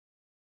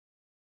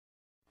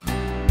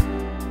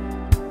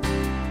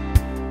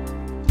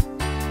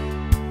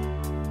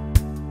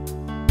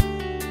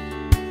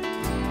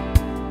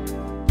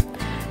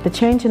The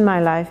change in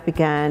my life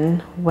began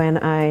when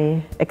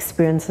I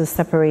experienced a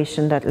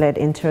separation that led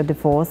into a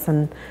divorce,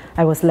 and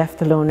I was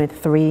left alone with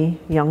 3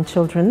 young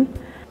children.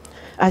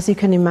 As you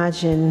can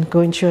imagine,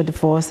 going through a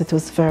divorce, it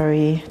was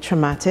very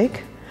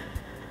traumatic,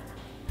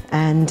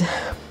 and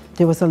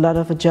there was a lot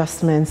of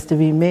adjustments to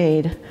be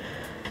made.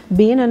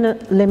 Being on a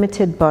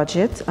limited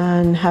budget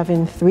and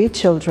having 3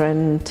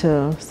 children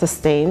to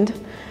sustain,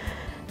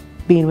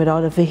 being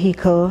without a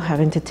vehicle,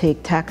 having to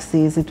take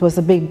taxis, it was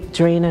a big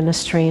drain and a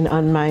strain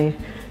on my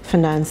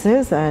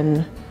finances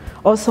and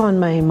also on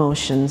my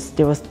emotions.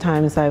 There was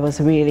times I was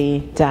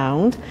really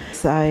down.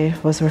 So I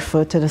was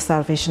referred to the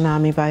Salvation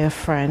Army by a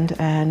friend,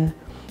 and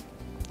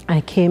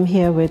I came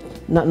here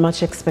with not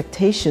much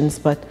expectations,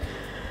 but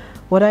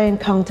what I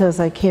encountered as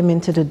I came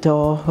into the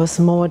door was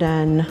more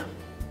than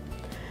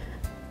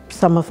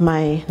some of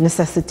my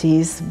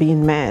necessities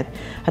being met.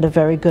 I had a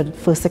very good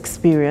first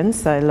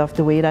experience. I loved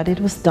the way that it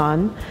was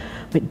done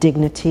with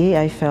dignity.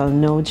 I felt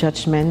no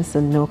judgments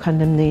and no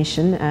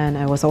condemnation, and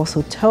I was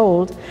also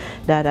told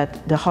that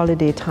at the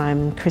holiday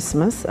time,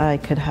 Christmas, I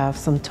could have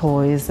some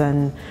toys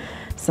and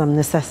some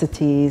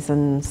necessities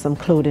and some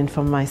clothing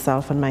for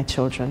myself and my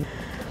children.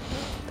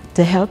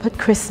 The help at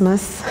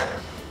Christmas,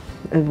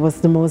 it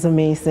was the most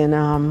amazing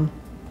and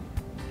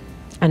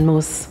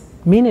most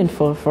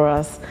meaningful for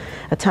us.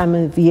 A time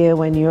of the year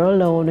when you're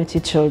alone with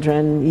your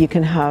children, you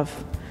can have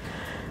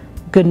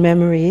good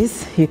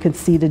memories. You could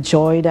see the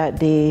joy that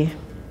they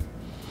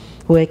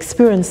were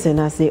experiencing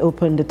as they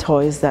opened the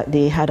toys that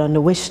they had on the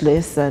wish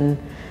list, and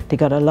they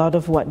got a lot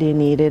of what they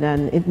needed,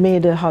 and it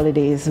made the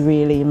holidays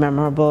really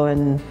memorable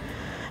and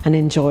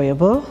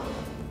enjoyable.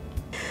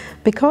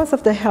 Because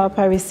of the help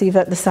I received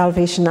at the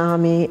Salvation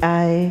Army,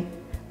 I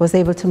was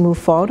able to move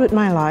forward with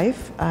my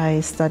life.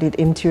 I studied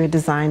interior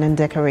design and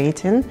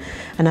decorating,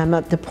 and I'm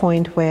at the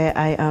point where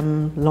I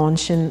am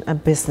launching a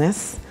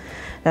business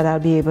that I'll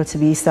be able to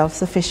be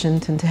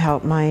self-sufficient and to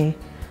help my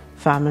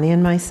family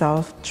and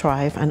myself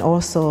thrive. And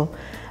also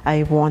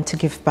I want to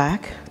give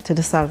back to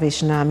the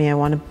Salvation Army. I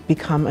want to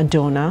become a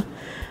donor,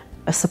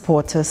 a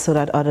supporter, so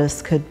that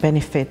others could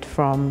benefit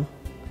from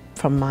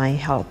my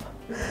help.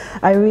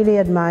 I really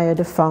admire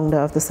the founder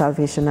of the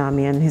Salvation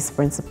Army and his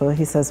principle.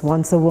 He says,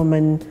 once a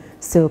woman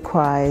still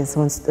cries,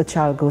 once a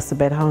child goes to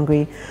bed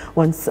hungry,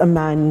 once a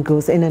man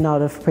goes in and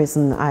out of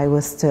prison, I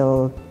will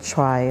still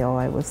try, or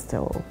I will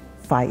still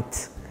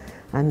fight.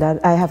 And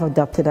that I have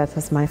adopted that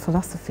as my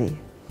philosophy.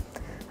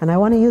 And I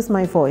want to use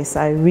my voice.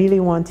 I really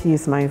want to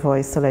use my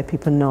voice to let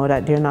people know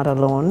that they're not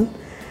alone.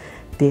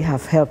 They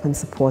have help and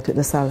support with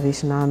the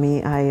Salvation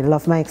Army. I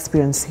love my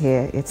experience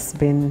here. It's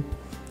been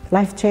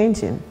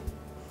life-changing.